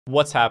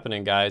What's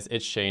happening, guys?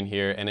 It's Shane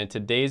here, and in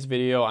today's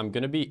video, I'm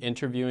going to be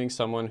interviewing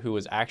someone who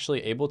was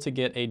actually able to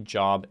get a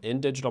job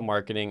in digital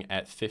marketing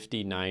at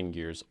 59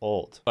 years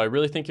old. So I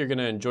really think you're going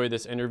to enjoy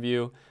this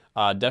interview.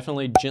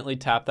 Definitely gently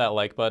tap that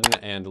like button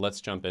and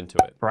let's jump into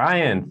it.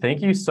 Brian, thank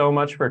you so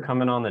much for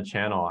coming on the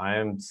channel. I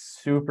am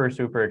super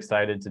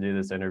excited to do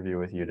this interview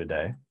with you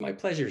today. My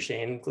pleasure,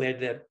 Shane. Glad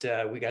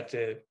that we got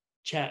to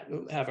chat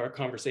and have our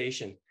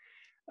conversation.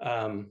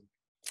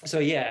 So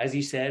yeah, as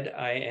you said,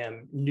 I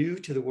am new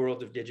to the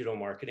world of digital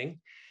marketing.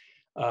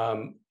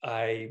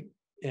 I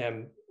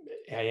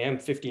am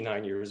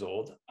 59 years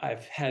old.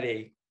 I've had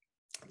a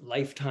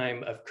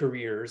lifetime of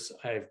careers.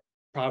 I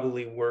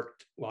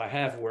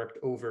have worked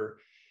over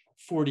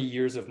 40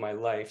 years of my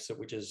life, so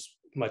which is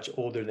much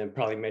older than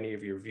probably many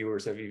of your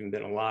viewers have even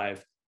been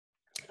alive.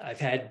 I've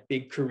had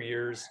big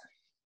careers.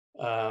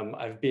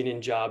 I've been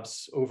in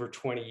jobs over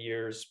 20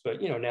 years,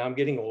 but now I'm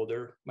getting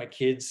older. My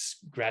kids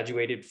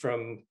graduated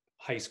from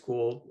high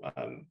school.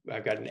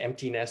 I've got an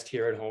empty nest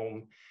here at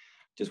home.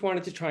 Just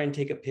wanted to try and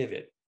take a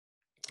pivot.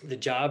 The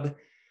job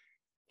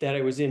that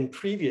I was in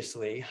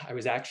previously, I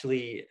was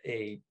actually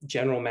a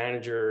general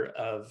manager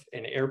of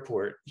an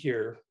airport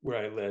here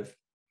where I live.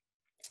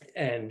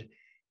 And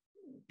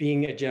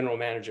being a general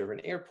manager of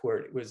an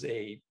airport was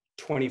a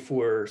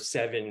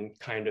 24/7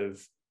 kind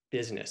of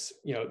business.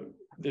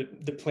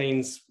 The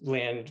planes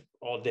land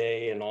all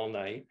day and all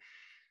night.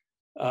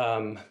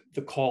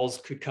 The calls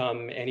could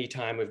come any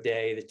time of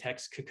day. The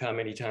texts could come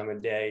any time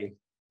of day.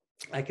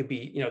 I could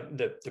be,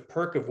 the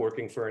perk of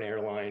working for an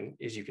airline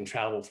is you can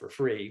travel for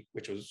free,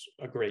 which was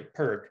a great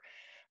perk.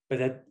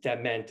 But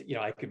that meant,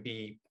 I could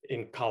be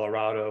in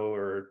Colorado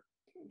or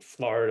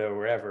Florida or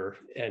wherever,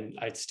 and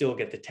I'd still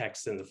get the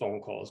texts and the phone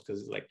calls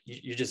because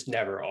you're just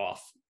never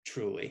off,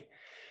 truly.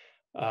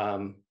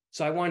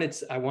 So I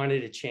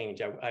wanted to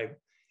change.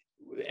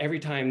 Every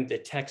time the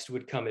text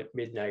would come at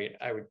midnight,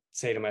 I would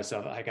say to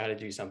myself, I got to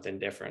do something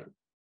different.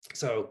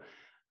 So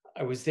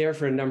I was there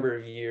for a number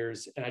of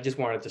years and I just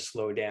wanted to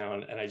slow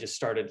down. And I just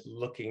started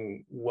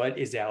looking what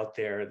is out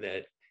there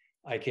that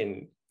I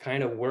can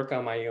kind of work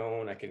on my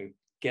own. I can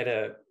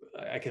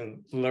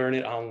learn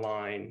it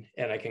online,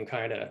 and I can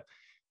kind of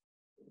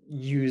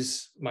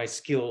use my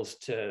skills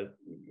to,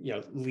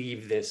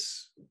 leave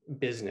this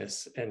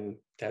business. And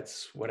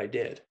that's what I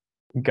did.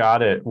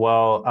 Got it.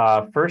 Well,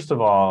 first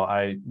of all,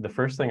 the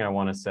first thing I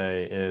want to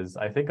say is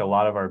I think a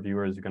lot of our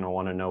viewers are going to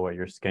want to know what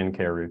your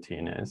skincare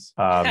routine is,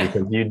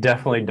 because you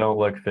definitely don't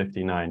look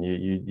 59.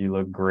 You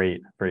look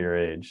great for your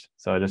age.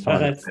 So I just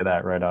wanted to say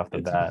that right off the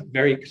bat.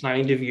 Very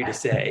kind of you to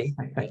say.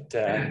 But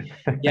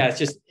yeah, it's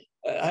just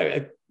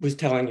I was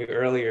telling you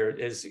earlier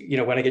is,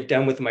 when I get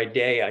done with my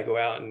day, I go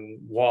out and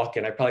walk,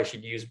 and I probably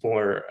should use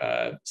more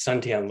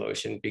suntan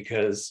lotion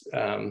because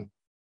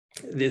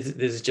this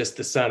is just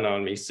the sun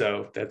on me.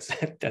 So that's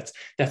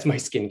my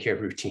skincare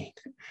routine.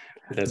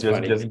 That's just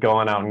funny. Just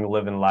going out and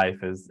living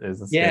life is a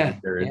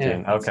skincare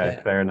routine.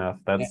 Okay, fair enough.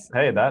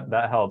 Hey,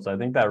 that helps. I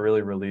think that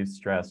really relieves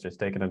stress. Just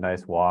taking a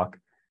nice walk,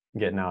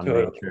 getting out in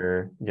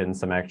nature, getting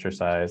some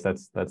exercise.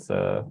 That's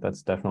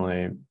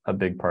definitely a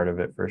big part of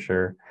it for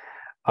sure.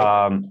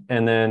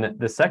 And then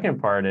the second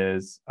part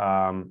is,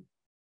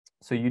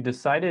 so you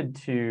decided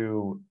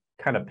to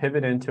kind of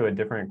pivot into a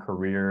different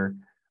career,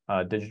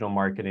 digital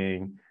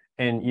marketing.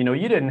 And you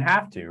didn't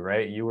have to,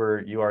 right? You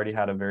already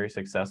had a very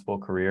successful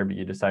career, but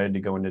you decided to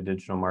go into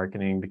digital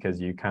marketing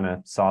because you kind of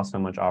saw so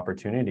much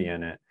opportunity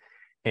in it.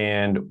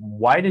 And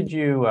why did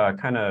you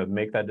kind of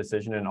make that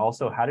decision? And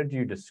also, how did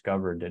you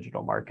discover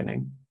digital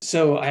marketing?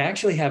 So I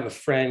actually have a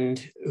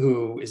friend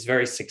who is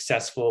very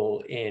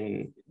successful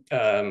in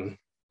the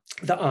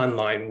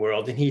online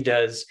world, and he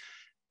does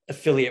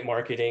affiliate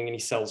marketing and he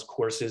sells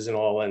courses and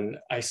all. And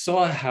I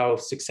saw how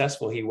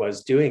successful he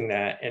was doing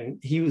that. And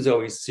he was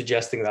always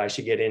suggesting that I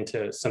should get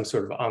into some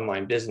sort of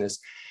online business,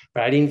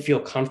 but I didn't feel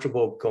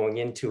comfortable going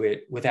into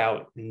it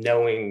without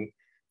knowing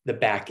the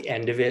back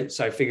end of it.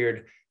 So I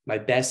figured my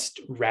best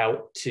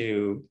route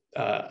to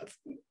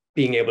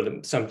being able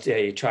to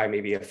someday try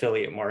maybe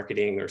affiliate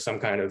marketing or some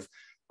kind of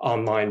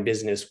online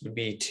business would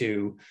be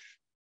to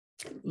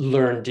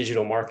learn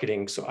digital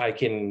marketing so I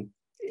can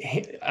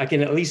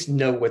at least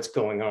know what's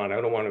going on. I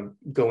don't want to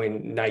go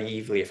in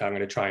naively if I'm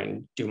going to try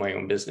and do my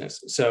own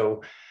business.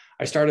 So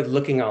I started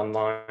looking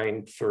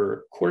online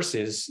for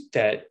courses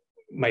that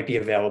might be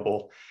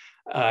available.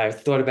 I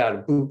thought about a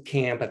boot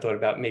camp. I thought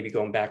about maybe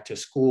going back to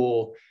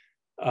school.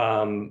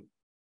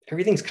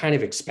 Everything's kind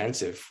of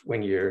expensive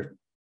when you're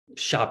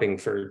shopping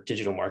for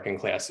digital marketing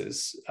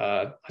classes.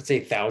 I'd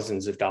say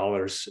thousands of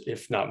dollars,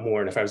 if not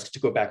more. And if I was to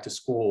go back to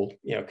school,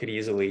 could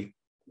easily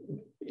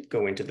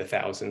go into the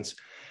thousands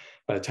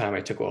by the time I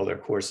took all their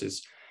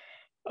courses.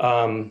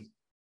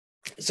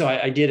 So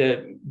I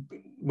did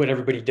what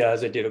everybody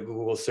does. I did a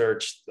Google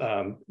search,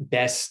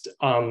 best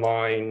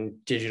online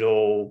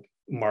digital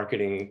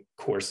marketing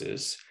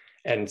courses.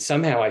 And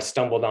somehow I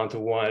stumbled onto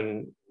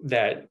one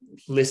that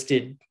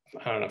listed,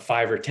 I don't know,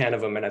 5 or 10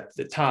 of them. And at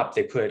the top,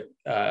 they put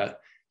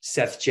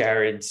Seth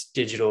Jared's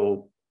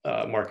digital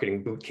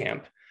marketing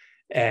bootcamp.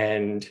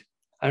 And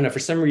I don't know, for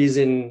some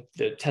reason,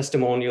 the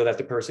testimonial that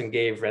the person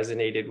gave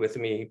resonated with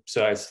me.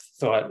 So I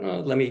thought, oh,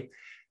 let me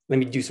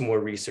do some more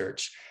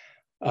research.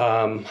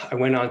 I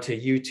went onto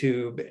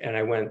YouTube and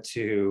I went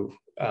to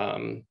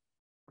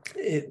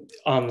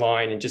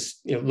online and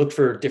just looked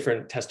for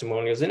different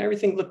testimonials, and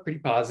everything looked pretty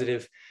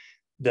positive.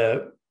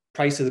 The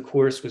price of the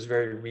course was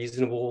very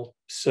reasonable.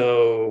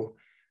 So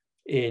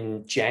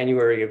in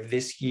January of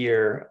this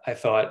year, I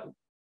thought,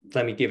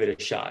 let me give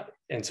it a shot.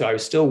 And so I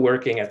was still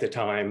working at the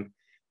time,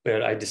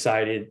 but I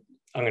decided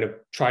I'm going to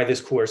try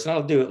this course, and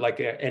I'll do it like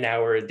an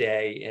hour a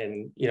day.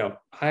 And,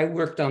 I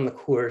worked on the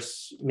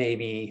course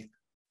maybe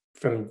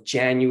from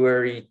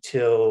January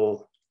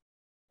till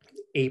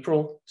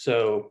April.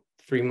 So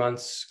 3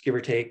 months, give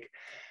or take.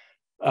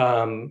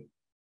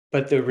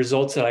 But the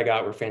results that I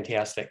got were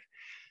fantastic.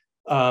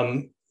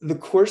 The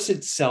course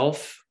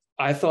itself,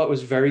 I thought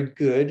was very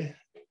good.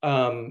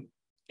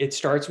 It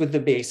starts with the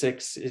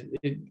basics.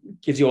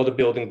 It gives you all the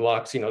building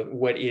blocks,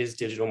 what is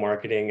digital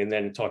marketing, and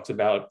then it talks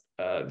about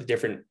the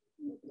different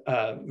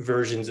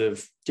versions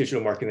of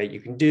digital marketing that you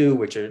can do,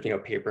 which are,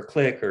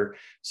 pay-per-click or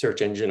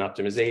search engine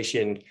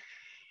optimization,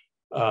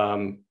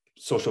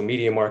 social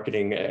media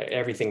marketing,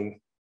 everything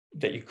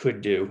that you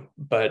could do.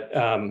 But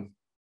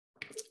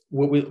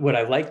what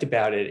I liked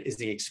about it is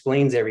he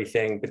explains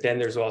everything, but then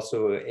there's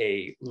also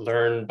a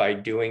learn by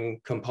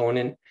doing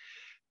component.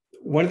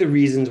 One of the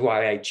reasons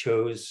why I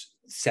chose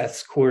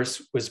Seth's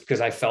course was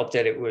because I felt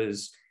that it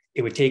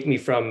would take me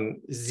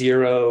from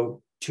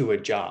zero to a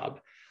job.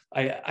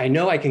 I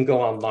know I can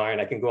go online,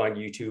 I can go on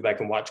YouTube, I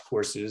can watch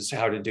courses,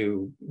 how to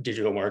do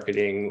digital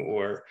marketing,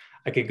 or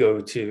I could go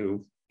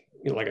to,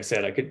 like I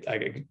said, I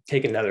could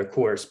take another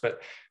course.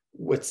 But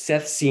what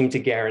Seth seemed to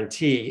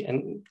guarantee,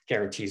 and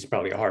guarantee is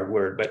probably a hard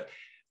word, but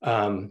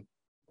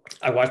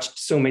I watched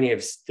so many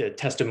of the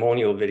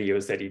testimonial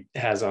videos that he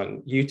has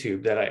on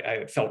YouTube that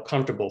I felt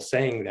comfortable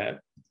saying that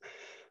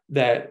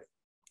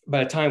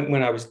by the time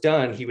when I was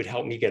done, he would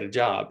help me get a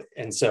job.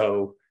 And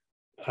so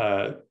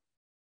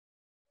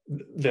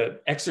the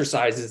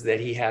exercises that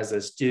he has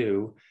us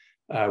do,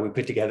 we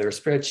put together a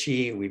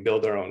spreadsheet, we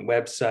build our own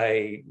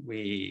website,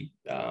 we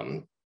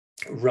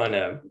run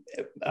a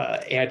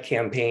ad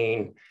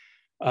campaign.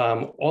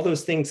 All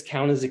those things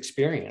count as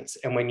experience.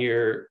 And when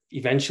you're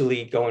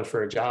eventually going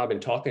for a job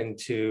and talking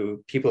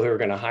to people who are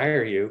going to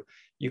hire you,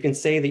 you can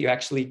say that you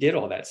actually did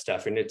all that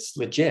stuff and it's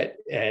legit.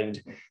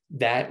 And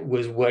that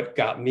was what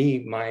got me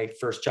my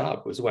first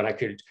job, was when I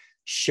could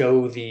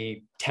show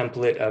the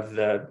template of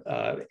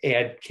the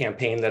ad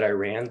campaign that I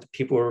ran.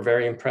 People were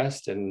very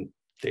impressed, and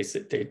they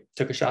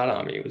took a shot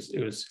on me.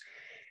 It was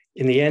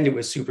in the end, it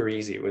was super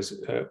easy. It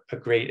was a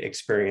great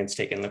experience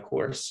taking the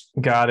course.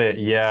 Got it.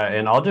 Yeah.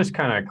 And I'll just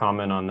kind of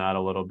comment on that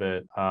a little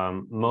bit.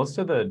 Most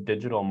of the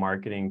digital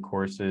marketing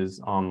courses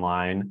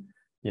online,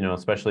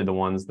 especially the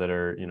ones that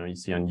are, you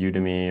see on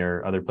Udemy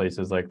or other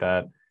places like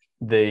that,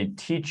 they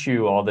teach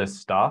you all this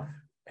stuff.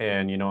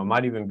 And, it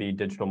might even be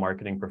digital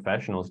marketing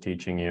professionals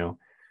teaching you,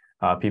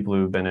 people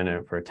who've been in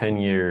it for 10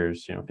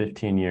 years,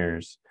 15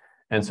 years.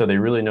 And so they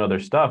really know their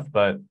stuff.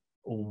 But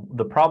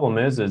the problem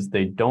is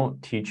they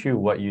don't teach you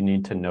what you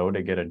need to know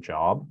to get a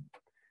job.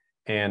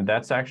 And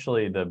that's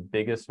actually the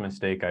biggest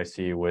mistake I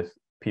see with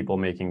people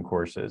making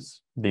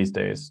courses these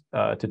days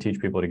to teach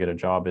people to get a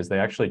job, is they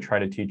actually try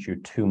to teach you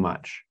too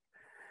much.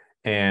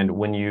 And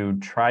when you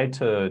try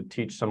to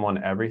teach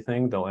someone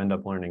everything, they'll end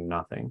up learning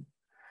nothing,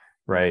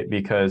 right?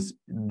 Because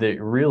a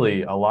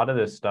lot of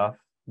this stuff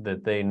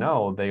that they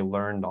know, they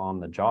learned on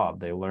the job.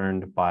 They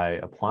learned by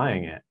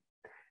applying it.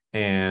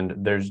 And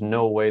there's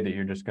no way that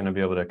you're just going to be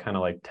able to kind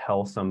of like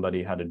tell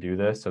somebody how to do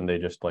this and they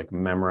just like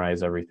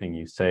memorize everything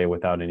you say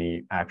without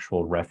any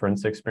actual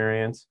reference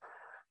experience.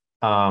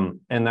 And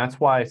that's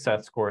why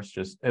Seth's course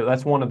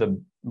that's one of the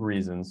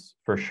reasons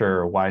for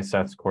sure why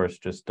Seth's course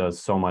just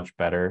does so much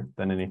better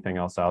than anything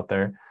else out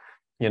there.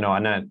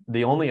 And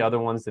the only other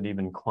ones that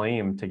even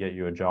claim to get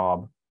you a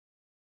job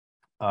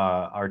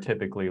are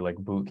typically like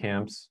boot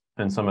camps,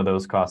 and some of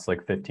those cost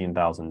like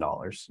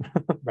 $15,000.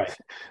 Right.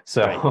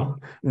 So right.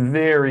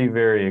 Very,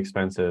 very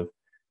expensive.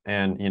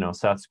 And,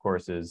 Seth's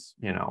course is,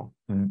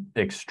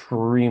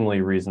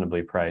 extremely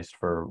reasonably priced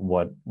for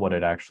what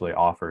it actually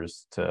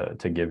offers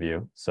to give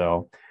you.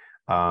 So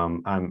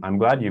I'm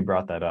glad you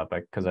brought that up,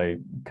 because I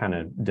kind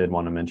of did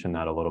want to mention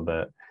that a little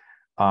bit.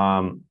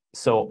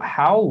 So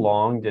how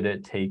long did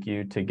it take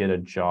you to get a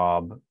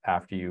job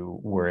after you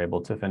were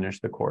able to finish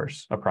the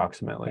course,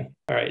 approximately?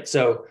 All right.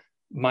 So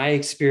my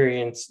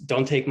experience,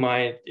 don't take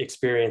my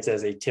experience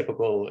as a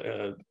typical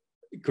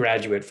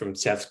graduate from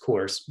Seth's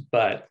course,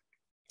 but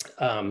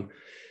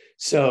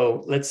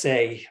so let's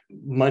say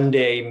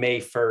Monday, May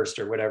 1st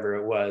or whatever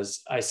it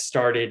was, I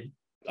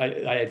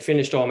had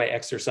finished all my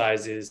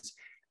exercises.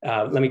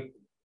 Let me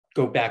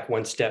go back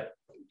one step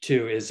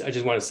too, is I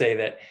just want to say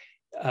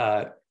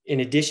that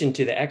in addition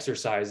to the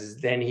exercises,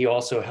 then he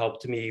also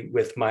helped me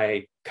with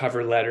my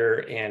cover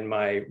letter and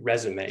my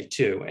resume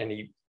too. And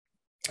he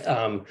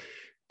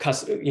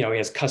has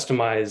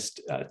customized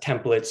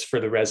templates for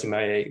the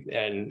resume,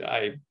 and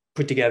I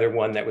put together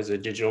one that was a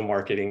digital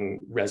marketing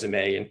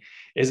resume. And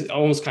it's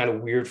almost kind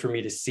of weird for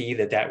me to see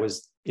that that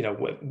was,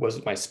 what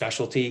was my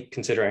specialty,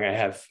 considering I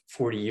have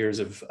 40 years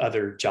of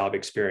other job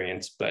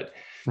experience. But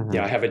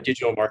I have a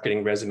digital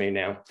marketing resume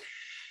now.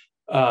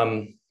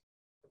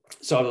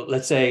 So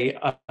let's say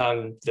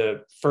on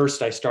the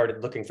first, I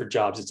started looking for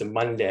jobs. It's a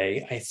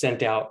Monday. I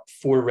sent out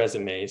 4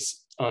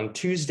 resumes. On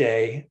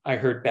Tuesday, I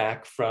heard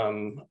back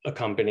from a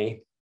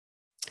company.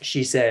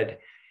 She said,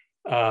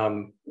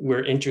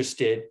 we're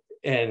interested.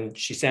 And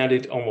she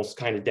sounded almost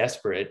kind of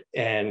desperate.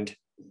 And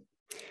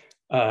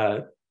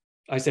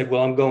I said,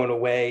 well, I'm going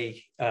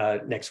away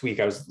next week.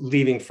 I was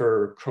leaving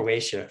for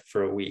Croatia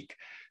for a week.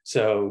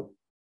 So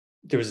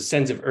there was a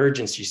sense of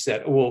urgency. She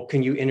said, well,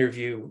 can you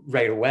interview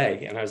right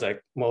away? And I was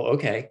like, well,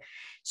 okay.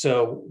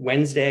 So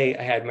Wednesday,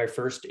 I had my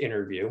first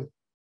interview.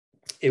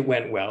 It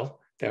went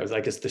well. That was,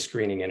 I guess, the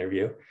screening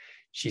interview.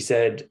 She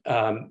said,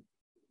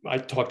 I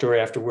talked to her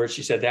afterwards.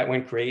 She said, that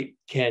went great.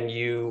 Can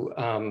you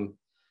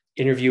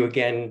interview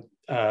again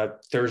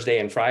Thursday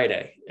and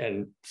Friday?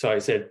 And so I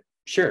said,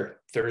 sure.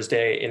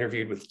 Thursday, I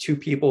interviewed with 2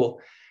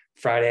 people.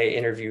 Friday, I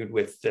interviewed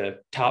with the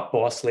top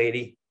boss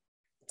lady.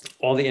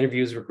 All the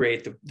interviews were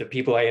great. The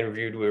people I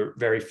interviewed were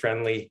very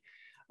friendly.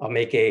 I'll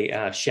make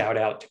a shout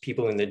out to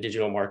people in the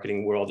digital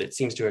marketing world. It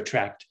seems to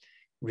attract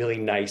really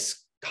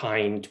nice,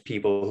 kind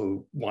people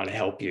who want to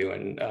help you.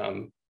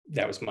 And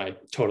that was my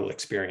total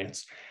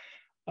experience.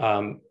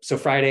 So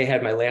Friday, I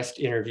had my last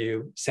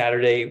interview.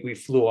 Saturday, we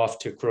flew off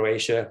to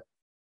Croatia.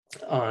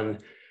 On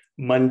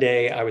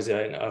Monday, I was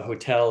in a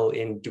hotel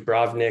in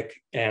Dubrovnik,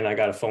 and I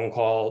got a phone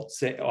call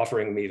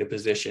offering me the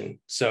position.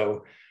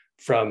 So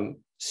from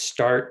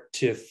start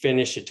to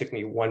finish, it took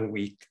me 1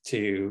 week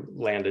to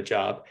land a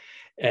job.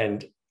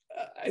 And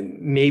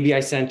maybe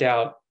I sent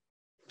out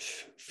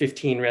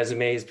 15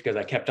 resumes because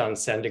I kept on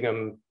sending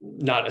them,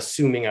 not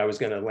assuming I was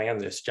going to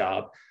land this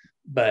job.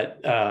 But,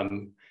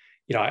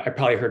 I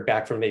probably heard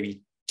back from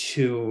maybe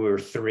 2 or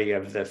 3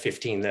 of the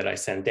 15 that I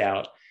sent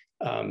out,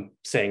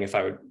 saying if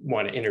I would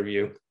want to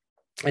interview.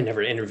 I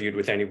never interviewed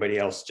with anybody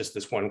else, just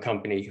this one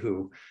company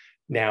who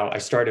now I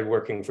started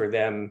working for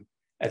them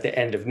at the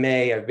end of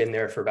May. I've been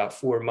there for about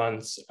 4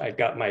 months. I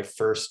got my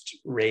first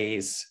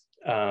raise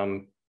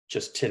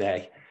just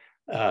today.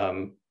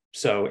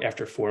 So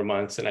after 4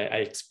 months, and I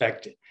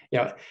expect,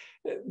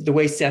 the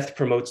way Seth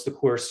promotes the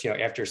course,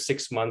 after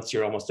 6 months,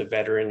 you're almost a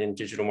veteran in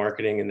digital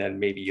marketing, and then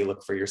maybe you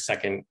look for your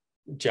second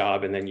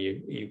job, and then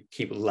you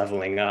keep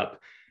leveling up.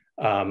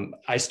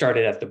 I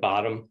started at the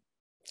bottom,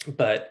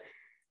 but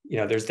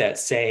there's that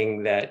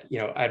saying that,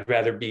 I'd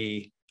rather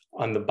be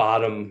on the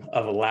bottom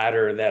of a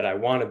ladder that I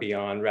want to be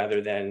on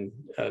rather than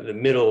the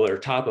middle or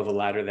top of a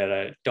ladder that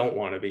I don't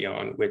want to be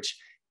on, which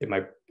in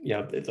my,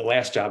 the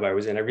last job I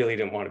was in, I really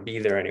didn't want to be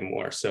there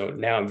anymore. So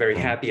now I'm very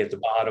happy at the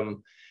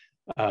bottom.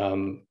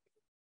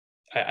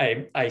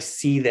 I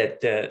see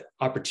that the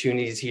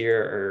opportunities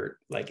here are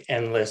like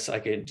endless. I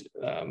could,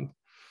 my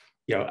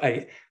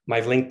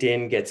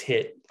LinkedIn gets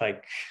hit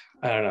like,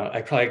 I don't know,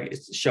 I probably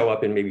show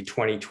up in maybe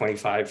 20,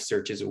 25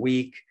 searches a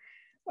week.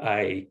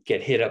 I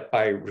get hit up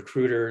by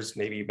recruiters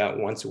maybe about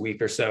once a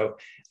week or so.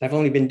 I've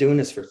only been doing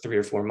this for 3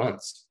 or 4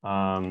 months.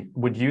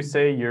 Would you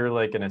say you're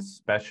like an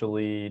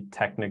especially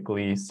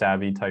technically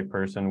savvy type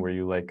person? Were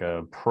you like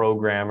a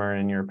programmer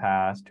in your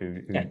past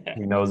who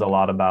knows a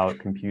lot about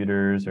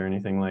computers or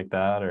anything like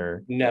that?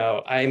 Or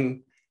no,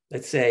 I'm,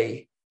 let's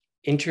say,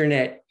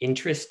 internet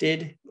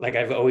interested. Like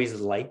I've always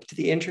liked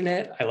the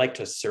internet. I like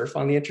to surf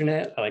on the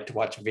internet. I like to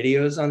watch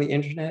videos on the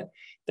internet.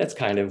 That's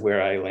kind of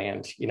where I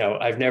land.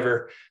 I've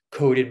never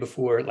coded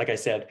before. Like I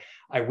said,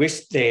 I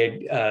wish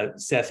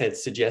Seth had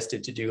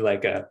suggested to do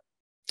like a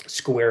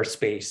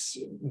Squarespace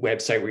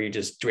website where you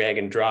just drag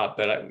and drop,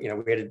 but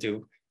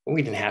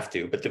we didn't have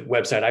to, but the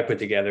website I put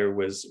together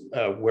was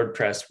a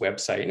WordPress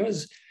website, and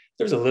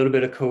there was a little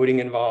bit of coding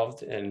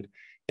involved, and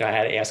I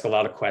had to ask a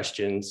lot of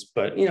questions,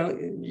 but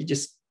you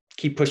just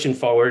keep pushing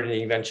forward, and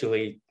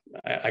eventually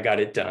I got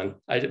it done.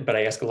 But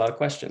I ask a lot of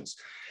questions.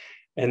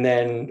 And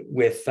then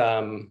with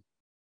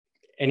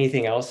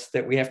anything else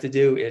that we have to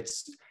do,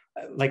 it's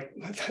like,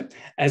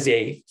 as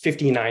a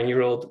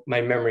 59-year-old,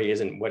 my memory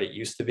isn't what it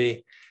used to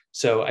be.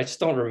 So I just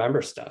don't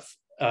remember stuff.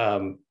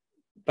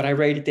 But I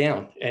write it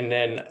down. And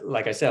then,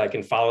 like I said, I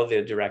can follow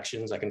the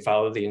directions. I can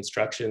follow the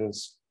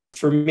instructions.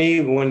 For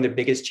me, one of the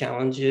biggest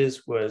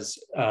challenges was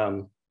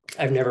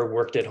I've never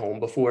worked at home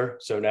before.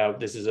 So now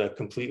this is a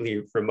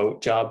completely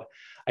remote job.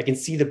 I can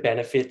see the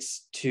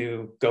benefits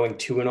to going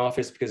to an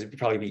office because it'd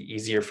probably be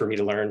easier for me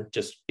to learn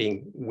just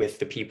being with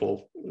the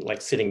people,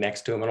 like sitting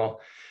next to them and all.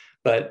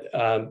 But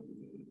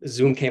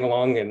Zoom came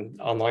along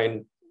and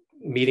online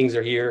meetings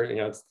are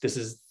here. This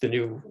is the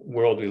new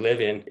world we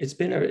live in. It's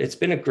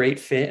been a great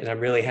fit, and I'm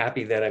really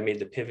happy that I made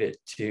the pivot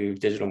to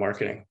digital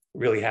marketing.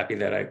 Really happy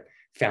that I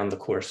found the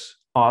course.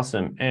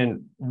 Awesome.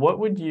 And what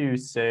would you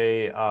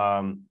say,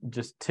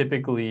 just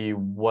typically,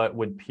 what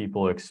would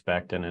people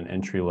expect in an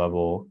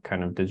entry-level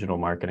kind of digital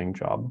marketing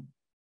job?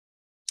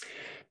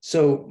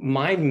 So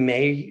mine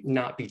may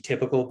not be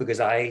typical because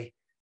I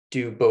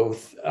do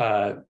both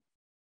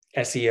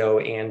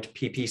SEO and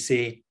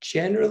PPC.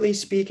 Generally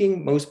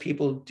speaking, most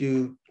people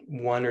do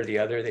one or the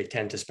other. They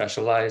tend to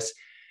specialize.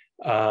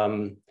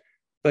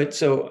 But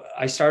so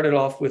I started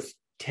off with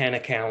 10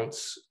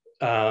 accounts.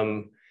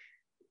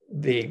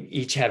 They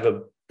each have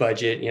a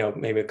budget,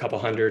 maybe a couple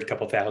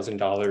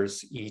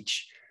 $1,000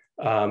 each.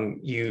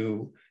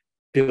 You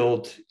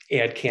build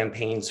ad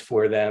campaigns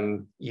for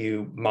them.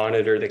 You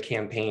monitor the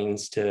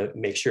campaigns to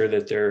make sure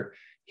that they're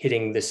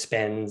hitting the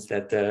spends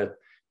that the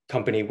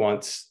company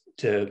wants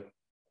to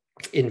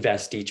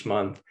invest each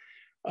month.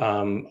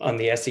 On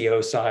the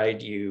SEO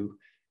side, you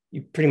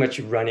pretty much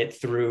run it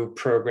through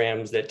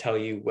programs that tell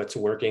you what's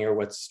working or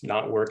what's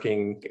not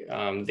working.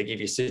 They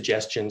give you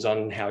suggestions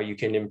on how you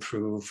can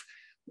improve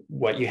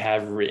what you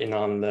have written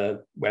on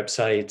the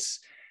websites.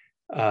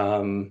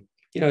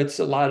 It's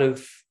a lot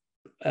of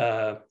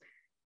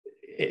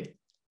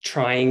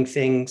trying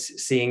things,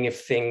 seeing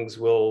if things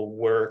will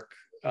work,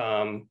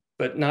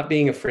 but not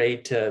being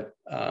afraid to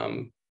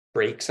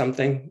break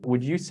something.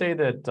 Would you say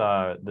that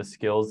the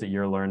skills that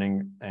you're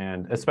learning,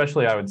 and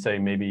especially I would say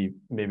maybe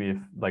if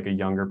like a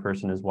younger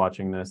person is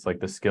watching this, like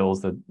the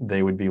skills that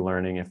they would be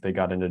learning if they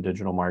got into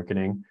digital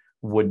marketing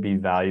would be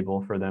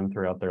valuable for them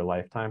throughout their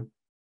lifetime?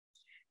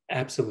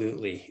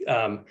 Absolutely.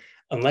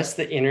 Unless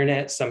the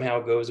internet somehow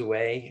goes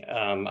away,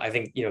 I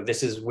think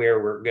this is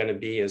where we're going to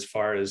be as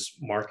far as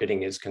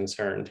marketing is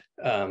concerned.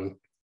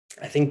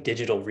 I think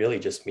digital really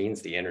just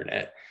means the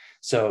internet.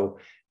 So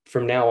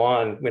from now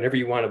on, whenever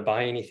you want to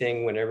buy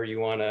anything, whenever you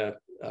want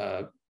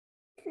to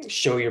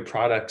show your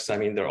products, I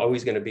mean, they're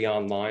always going to be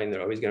online.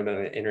 They're always going to be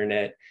on the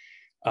internet.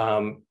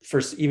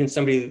 For even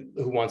somebody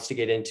who wants to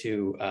get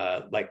into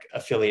like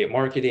affiliate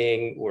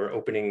marketing or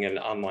opening an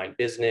online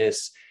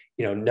business,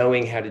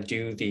 knowing how to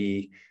do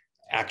the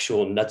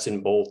actual nuts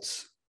and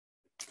bolts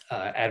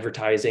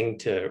advertising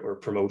or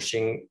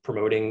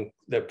promoting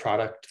the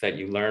product that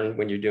you learn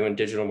when you're doing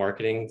digital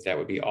marketing, that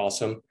would be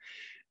awesome.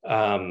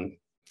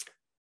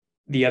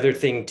 The other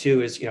thing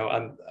too is,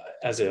 I'm,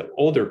 as an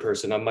older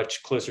person, I'm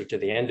much closer to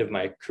the end of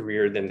my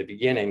career than the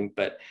beginning,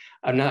 but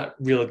I'm not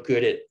real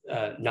good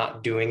at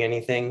not doing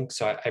anything.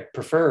 So I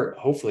prefer,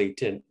 hopefully,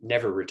 to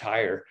never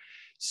retire.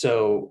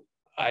 So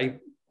I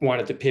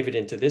wanted to pivot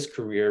into this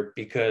career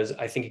because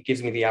I think it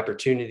gives me the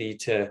opportunity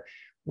to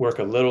work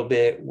a little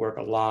bit, work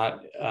a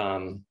lot.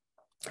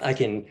 I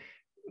can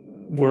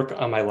work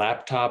on my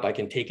laptop. I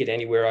can take it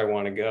anywhere I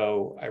want to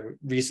go. I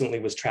recently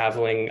was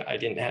traveling. I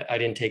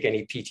didn't take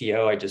any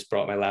PTO. I just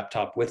brought my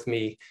laptop with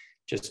me,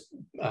 just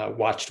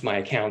watched my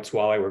accounts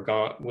while I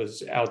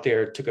was out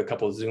there, took a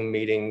couple of Zoom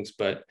meetings,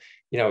 but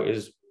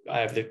I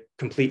have the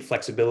complete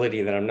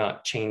flexibility that I'm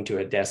not chained to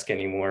a desk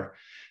anymore.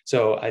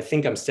 So I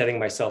think I'm setting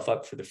myself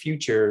up for the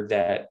future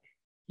that,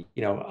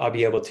 I'll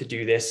be able to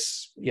do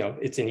this.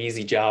 It's an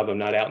easy job. I'm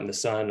not out in the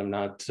sun. I'm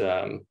not,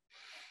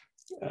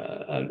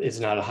 it's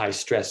not a high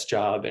stress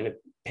job, and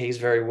it pays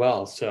very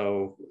well.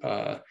 So,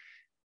 I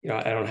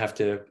don't have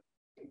to,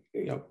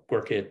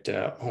 work at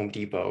Home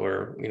Depot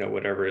or,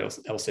 whatever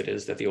else it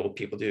is that the old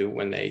people do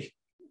when they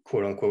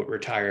quote unquote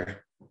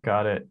retire.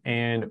 Got it.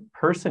 And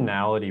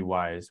personality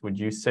wise, would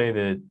you say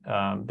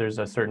that there's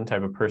a certain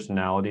type of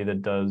personality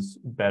that does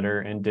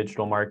better in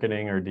digital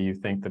marketing, or do you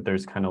think that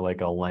there's kind of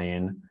like a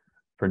lane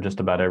for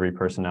just about every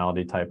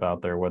personality type out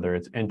there, whether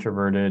it's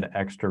introverted,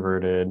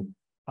 extroverted,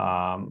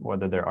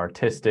 whether they're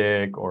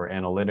artistic or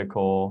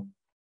analytical?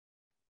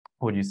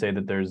 Would you say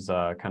that there's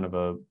kind of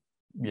a,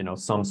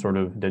 some sort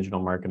of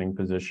digital marketing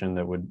position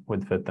that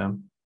would fit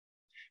them?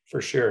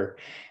 For sure.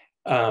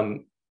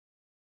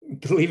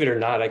 Believe it or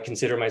not, I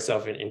consider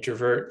myself an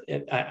introvert.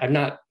 I'm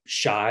not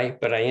shy,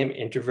 but I am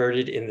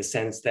introverted in the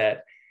sense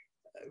that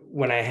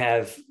when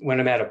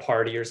I'm at a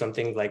party or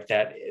something like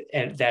that,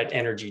 and that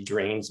energy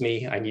drains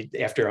me.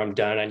 After I'm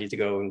done, I need to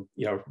go and,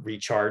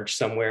 recharge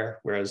somewhere.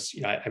 Whereas,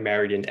 I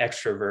married an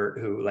extrovert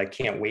who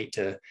can't wait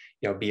to,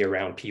 be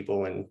around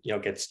people and,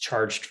 gets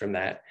charged from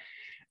that.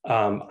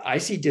 I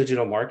see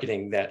digital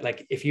marketing that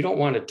if you don't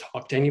want to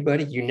talk to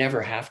anybody, you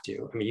never have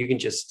to. I mean, you can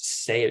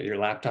just stay at your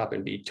laptop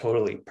and be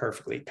totally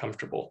perfectly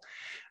comfortable.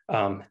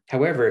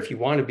 However, if you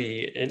want to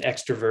be an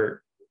extrovert,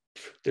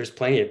 there's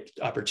plenty of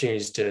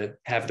opportunities to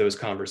have those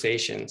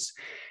conversations.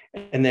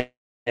 And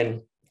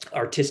then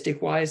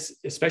artistic wise,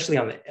 especially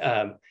on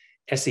the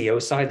SEO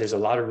side, there's a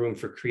lot of room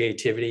for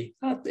creativity,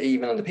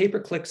 even on the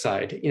pay-per-click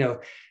side,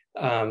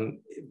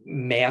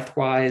 math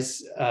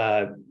wise,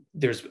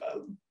 there's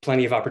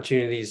plenty of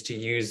opportunities to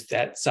use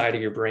that side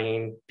of your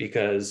brain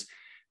because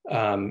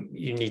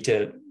you need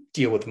to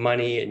deal with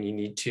money and you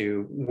need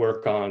to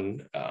work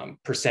on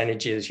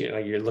percentages.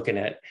 You're looking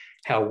at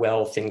how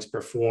well things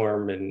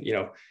perform and,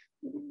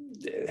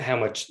 how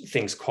much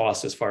things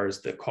cost as far as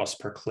the cost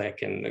per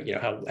click and,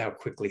 how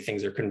quickly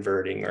things are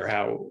converting or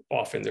how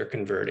often they're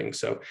converting.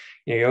 So,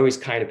 you're always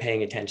kind of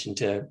paying attention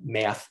to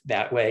math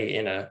that way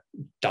in a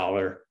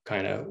dollar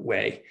kind of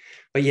way.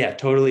 But yeah,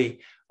 totally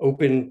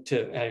open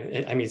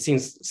to, I mean, it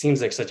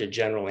seems like such a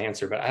general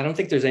answer, but I don't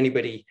think there's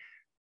anybody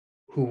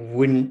who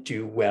wouldn't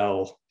do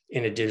well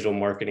in a digital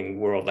marketing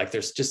world.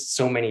 There's just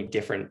so many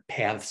different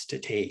paths to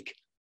take.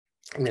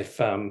 And if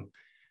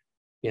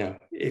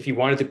if you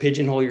wanted to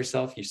pigeonhole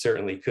yourself, you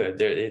certainly could.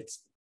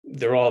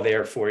 They're all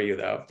there for you,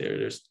 though.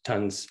 There's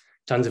tons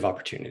of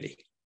opportunity.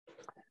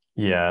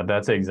 Yeah,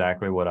 that's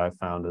exactly what I've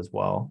found as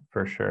well,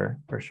 for sure.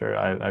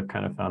 I've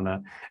kind of found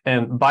that.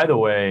 And by the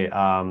way,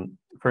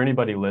 for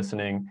anybody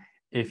listening,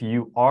 if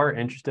you are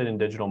interested in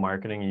digital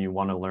marketing and you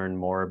want to learn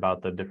more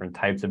about the different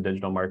types of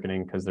digital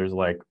marketing, because there's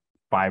like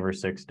 5 or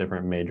 6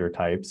 different major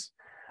types,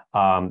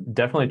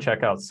 definitely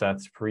check out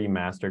Seth's free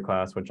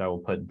masterclass, which I will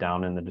put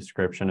down in the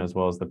description as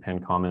well as the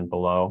pinned comment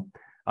below.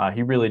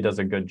 He really does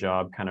a good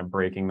job kind of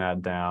breaking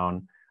that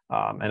down.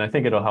 And I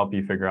think it'll help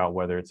you figure out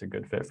whether it's a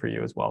good fit for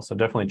you as well. So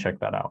definitely check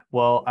that out.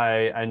 Well,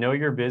 I know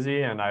you're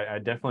busy, and I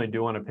definitely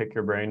do want to pick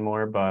your brain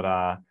more, but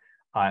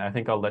I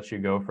think I'll let you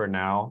go for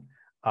now.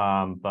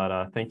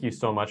 But thank you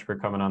so much for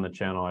coming on the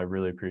channel. I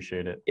really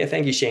appreciate it. Yeah,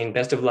 thank you, Shane.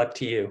 Best of luck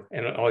to you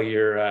and all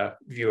your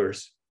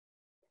viewers.